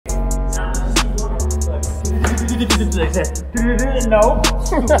No.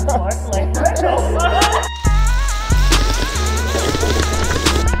 Like that.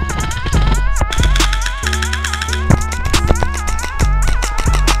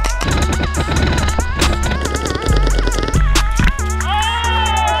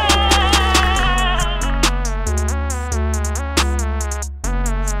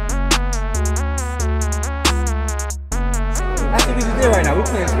 That's what we just did right now. We're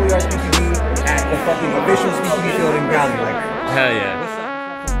playing schoolyard SpeedQB at the fucking official SpeedQB field in Grounding. Like, hell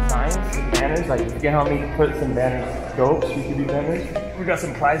yeah. Signs, banners, like if you can help me put some banners, go, SpeedQB banners. We got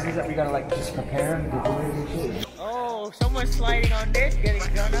some prizes that we gotta like just prepare and shit. Oh, someone's sliding on this, getting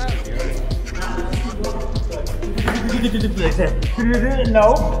done up.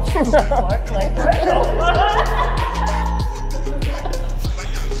 No. Like that.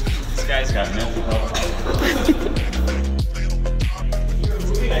 This guy's got mental health.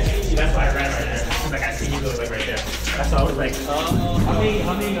 That's why I ran right there. Like I see you go like right there. That's why I was like,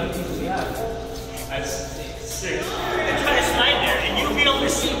 how many pieces do you have? That's 6. I'm trying to slide there, and you'll be able to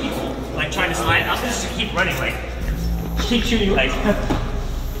see people like trying to slide. I'm just gonna keep running, like keep shooting, like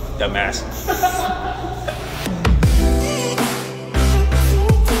dumbass.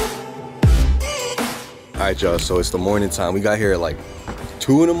 Alright y'all, so it's the morning time. We got here at like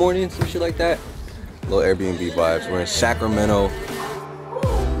 2 in the morning, some shit like that. Little Airbnb vibes. We're in Sacramento.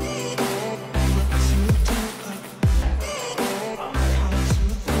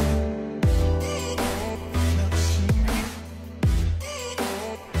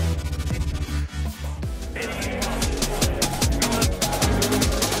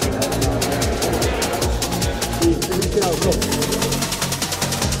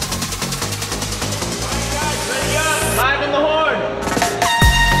 Live in the horn.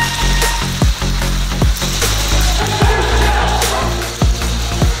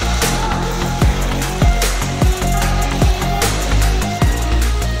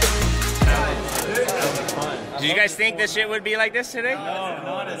 Did you guys think this shit would be like this today? no,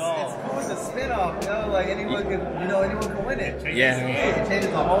 not at all. It's cool. It's a spin-off, yo. Like anyone can, anyone can win it. Yeah. It changes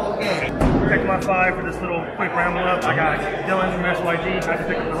the whole game. Pick my 5 for this little quick ramble up. I got Dylan from SYG. I had to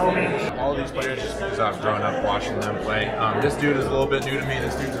pick up the homie. All these players, just because I've grown up watching them play. This dude is a little bit new to me,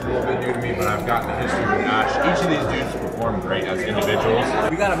 this dude's a little bit new to me, but I've gotten a history with Ash. Each of these dudes perform great as individuals.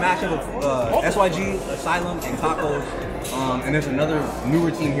 We got a matchup of SYG, Asylum, and Tacos. And there's another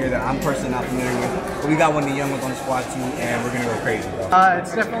newer team here that I'm personally not familiar with. But we got one of the young ones on the squad too, and we're gonna go crazy, bro.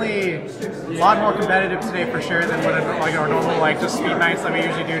 It's definitely a lot more competitive today for sure than what like our normal just speed nights that we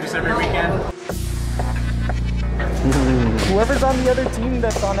usually do just every weekend. Whoever's on the other team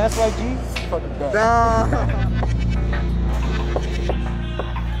that's on SYG, fucking dead.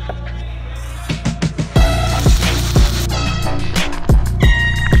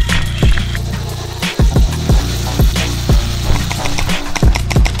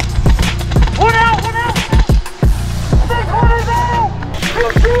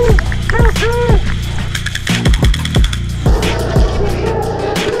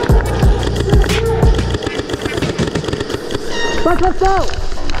 Let's go!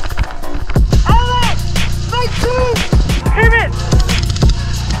 Alex! Make 2! Hit it!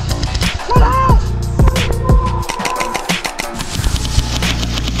 What out?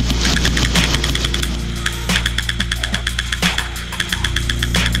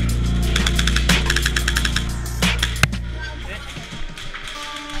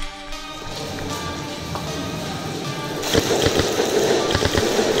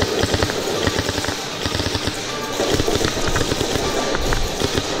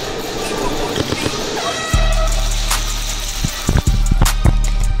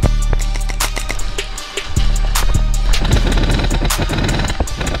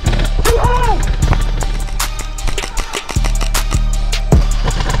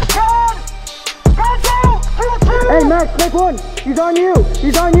 Hey Max, make 1. He's on you.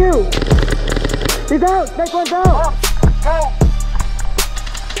 He's on you. He's out. Make 1's out. Go.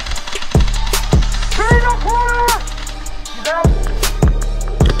 Three no corner. He's out.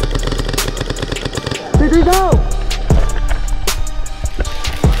 He's out.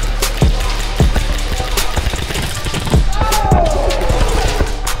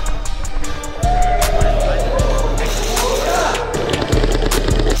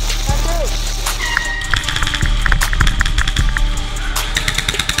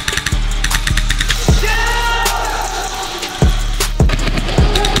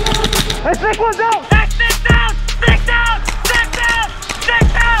 Hey, 6 one's out! 6 down! 6 down! 6 down!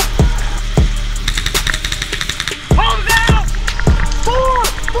 6 down! Home's out! 4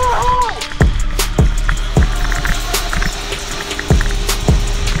 home!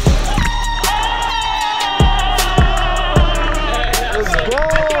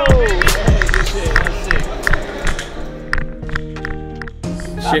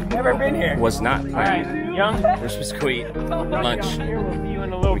 in here? Was not planned. Alright, Young. We're supposed to go eat lunch. Here, we'll see you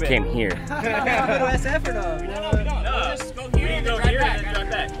in a little We bit. came here. No, just go here and then drive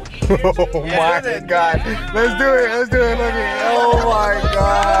back. Oh my God. Let's do it. Let's do it. Look at it. Oh my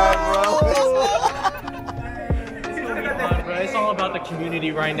God, Bro, it's all about the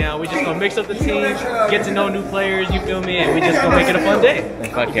community right now. We just gonna mix up the teams, get to know new players, you feel me? And we just gonna make it a fun day.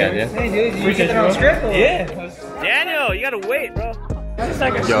 Fuck yeah, dude. Hey, dude, you get on script? Yeah. Daniel, you gotta wait, bro. It's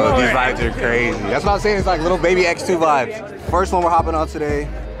like a Yo, snow these right vibes are crazy. That's what I'm saying. It's like little baby X2 vibes. First one we're hopping on today.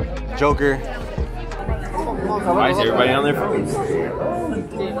 Joker. Why is everybody on their phones?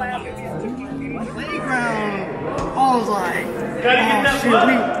 I was like, oh shit,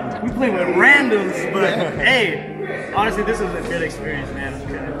 we play with randoms, but hey, honestly, this was a good experience, man.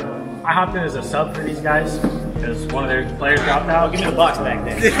 I hopped in as a sub for these guys because one of their players dropped out. Give me the box back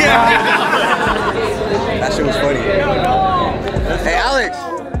there. That shit was funny. Hey, Alex,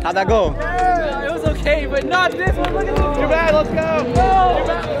 how'd that go? It was okay, but not this one. Look at this. You're back, let's go.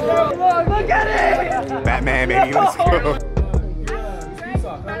 Look at it. Batman, baby, let's go.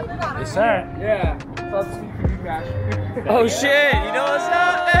 Yes, sir. Yeah. Oh shit, you know what's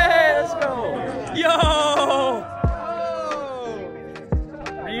up? Hey, let's go. Yo!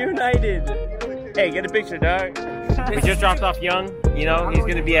 Reunited. Hey, get a picture, dog. We just dropped off Young. You know, he's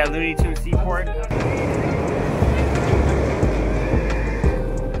gonna be at Looney Tunes Seaport.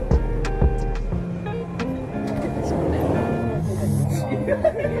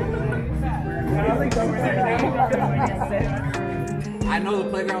 I know the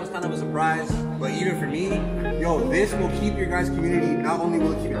playground was kind of a surprise, but even for me, yo, this will keep your guys' community. Not only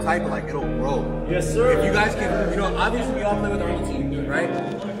will it keep it tight, but like it'll grow. Yes, sir. If you guys can, you know, obviously we all play with our own team, right?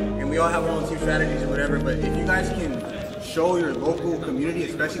 And we all have our own team strategies or whatever. But if you guys can show your local community,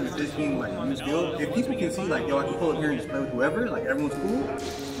 especially with this being like a new deal, if people can see like, yo, I can pull up here and just play with whoever, like everyone's cool,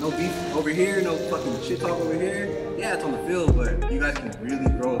 no beef over here, no fucking shit talk over here. Yeah, it's on the field, but you guys can really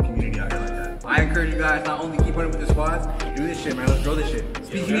grow a community out here like that. I encourage you guys not only keep running with the squads, do this shit, man. Let's grow this shit.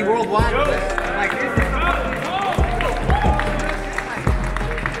 SpeedQB worldwide. Like this.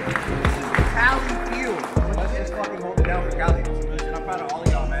 Cali field. Let's just fucking hold it down for Cali. And I'm proud of all of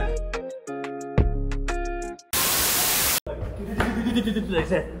y'all, man.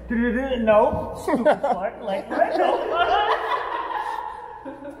 No. Like that. No.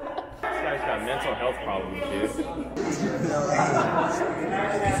 This guy's got mental health problems, dude.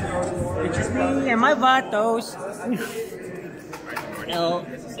 It's just me and my vatos.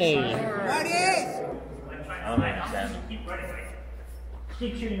 L.A.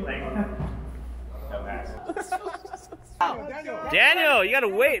 Keep shooting like Daniel, you gotta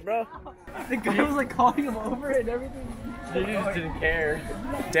wait, bro. The guy was like calling him over and everything. You just didn't care.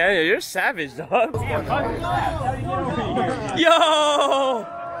 Daniel, you're savage, dog. Yo!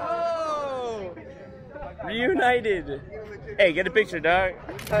 Reunited. Hey, get a picture, dog.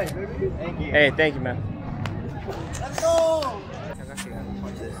 Thank you. Hey, thank you, man. Let's go!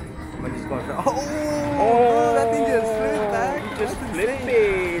 Oh, that thing just flipped back. Just flip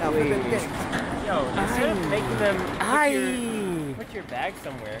it. Yo, instead of making them put your bag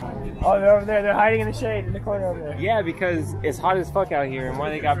somewhere. Oh, they're over there. They're hiding in the shade in the corner over there. Yeah, because it's hot as fuck out here, and why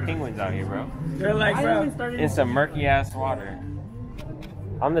they got penguins out here, bro? They're like, bro. In some murky ass water.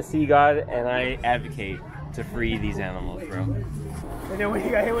 I'm the sea god, and I advocate to free these animals, bro. And then when he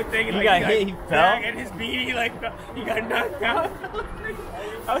got hit with thing, He got hit, he fell? and his beanie, like, he got knocked out.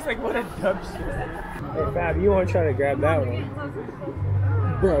 I was like, what a dumb shit. Hey, Fab, you want to try to grab that one?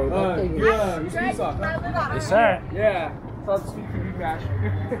 Bro, you speed sock, huh? Yes, sir. Yeah. Thought SpeedQB bash.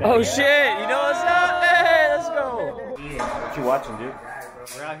 Oh shit, you know what's up? Hey, let's go. What you watching, dude?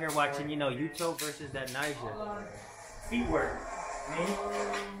 We're out here watching, you know, Yuto versus that Niger. Feet work.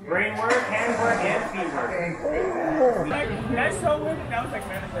 Brain work, hand work, and feet work. That's so weird. That was like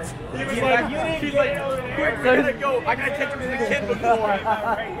manifest. He was like, he's like, quick, I gotta go. I gotta catch him as a kid before.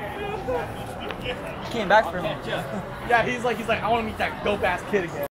 He came back for me. Yeah, he's like, I want to meet that dope ass kid again.